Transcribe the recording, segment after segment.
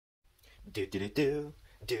Do do do do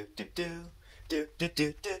do do do do do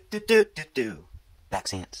do do do do do.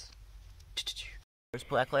 Back ants. First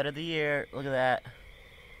black light of the year. Look at that.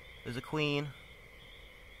 There's a queen.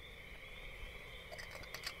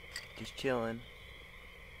 Just chilling.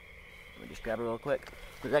 Let me just grab her real quick.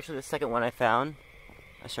 This is actually the second one I found.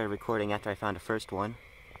 I started recording after I found the first one.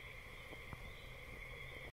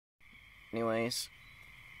 Anyways,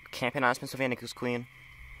 Camponotus, pennsylvanicus queen.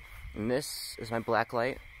 And this is my black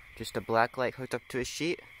light. Just a black light hooked up to a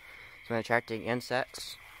sheet. So I'm attracting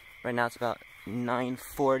insects. Right now it's about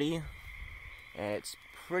 9:40. And it's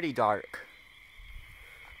pretty dark.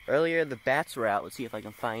 Earlier the bats were out. Let's see if I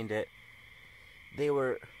can find it.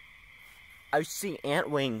 I was seeing ant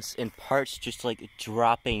wings and parts just like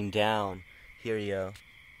dropping down. Here you go.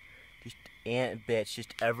 Just ant bits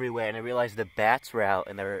just everywhere. And I realized the bats were out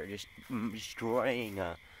and they were just destroying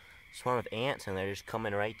a swarm of ants and they're just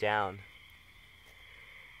coming right down.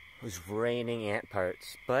 It was raining ant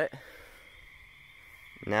parts. But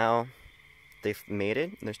now they've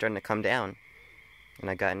mated and they're starting to come down. And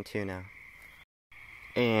I got in two now.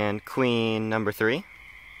 And queen number 3.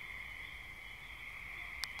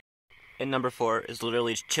 And number 4 is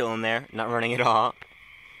literally just chilling there, not running at all.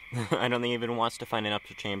 I don't think it even wants to find an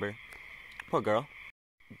upper chamber. Poor girl.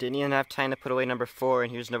 Didn't even have time to put away number 4,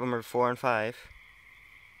 and here's number 4 and 5.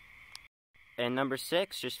 And number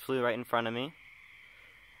 6 just flew right in front of me.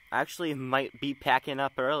 I actually might be packing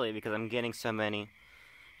up early because I'm getting so many.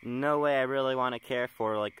 No way I really want to care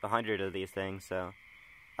for like 100 of these things, so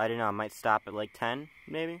I don't know, I might stop at like 10,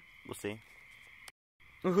 maybe? We'll see.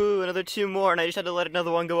 Woohoo, another 2 more, and I just had to let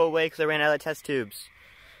another one go away because I ran out of test tubes.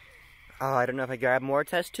 Oh, I don't know if I grab more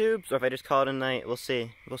test tubes or if I just call it a night. We'll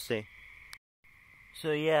see. We'll see.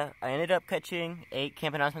 So yeah, I ended up catching 8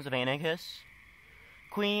 Camponotus pennsylvanicus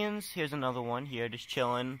queens. Here's another one here, just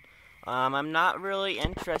chilling. I'm not really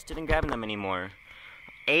interested in grabbing them anymore.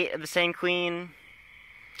 8 of the same queen,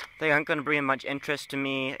 they aren't going to bring much interest to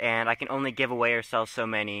me, and I can only give away or sell so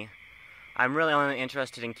many. I'm really only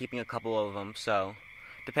interested in keeping a couple of them, so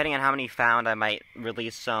depending on how many found, I might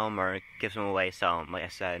release some or give some away some, like I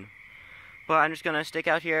said. But I'm just going to stick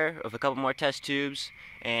out here with a couple more test tubes,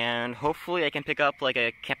 and hopefully I can pick up like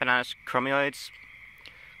a Camponotus chromoides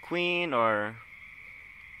queen, or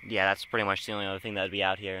yeah, that's pretty much the only other thing that would be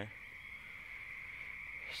out here.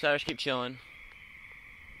 So I just keep chilling.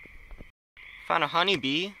 Found a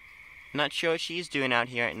honeybee. Not sure what she's doing out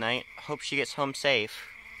here at night. Hope she gets home safe.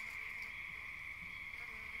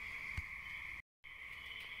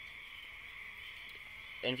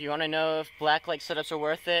 And if you want to know if blacklight setups are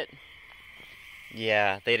worth it,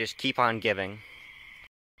 yeah, they just keep on giving.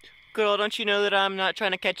 Girl, don't you know that I'm not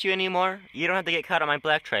trying to catch you anymore? You don't have to get caught on my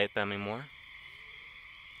black tripe anymore.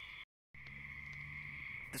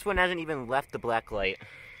 This one hasn't even left the blacklight.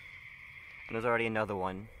 And there's already another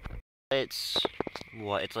one. It's,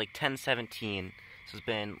 what, it's like 10:17. This has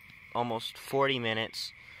been almost 40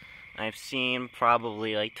 minutes. I've seen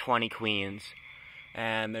probably like 20 queens.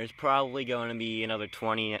 And there's probably going to be another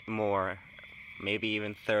 20 more, maybe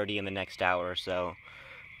even 30 in the next hour or so.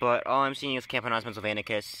 But all I'm seeing is Camponotus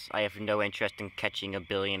pennsylvanicus. I have no interest in catching a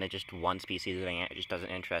billion of just one species of ant. It just doesn't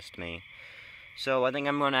interest me. So I think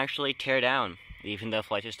I'm going to actually tear down, even though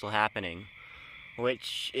flights are still happening.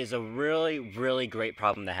 Which is a really, really great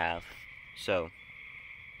problem to have. So,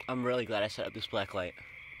 I'm really glad I set up this blacklight.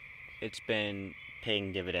 It's been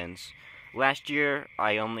paying dividends. Last year,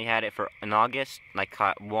 I only had it in August, and I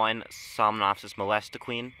caught 1 Somnopsis molesta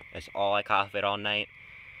queen. That's all I caught of it all night.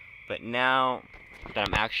 But now that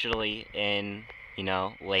I'm actually in,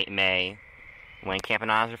 late May, when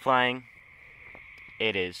Camponotus are flying,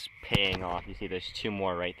 it is paying off. You see there's 2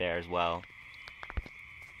 more right there as well.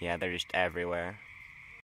 Yeah, they're just everywhere.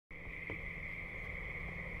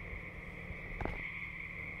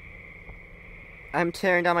 I'm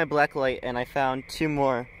tearing down my blacklight, and I found 2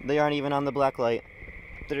 more. They aren't even on the blacklight.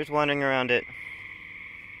 They're just wandering around it.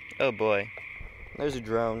 Oh boy. There's a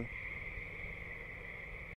drone.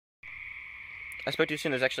 I spoke too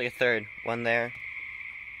soon. There's actually a 3rd. One there.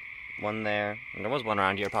 One there. And there was one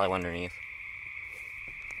around here, probably one underneath.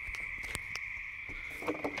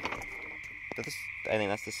 I think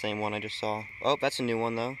that's the same one I just saw. Oh, that's a new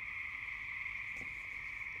one, though.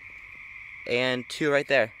 And 2 right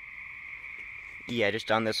there. Yeah,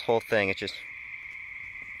 just on this whole thing, it's just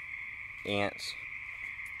ants.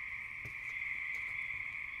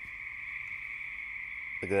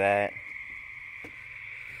 Look at that.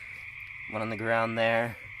 One on the ground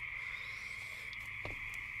there.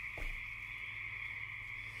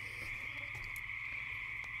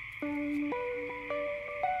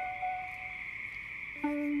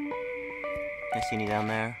 I see any down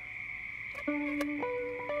there.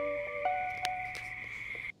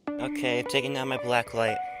 Okay, I've taken down my black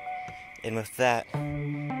light. And with that,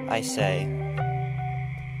 I say,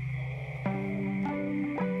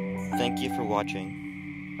 thank you for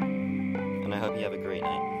watching. And I hope you have a great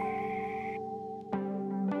night.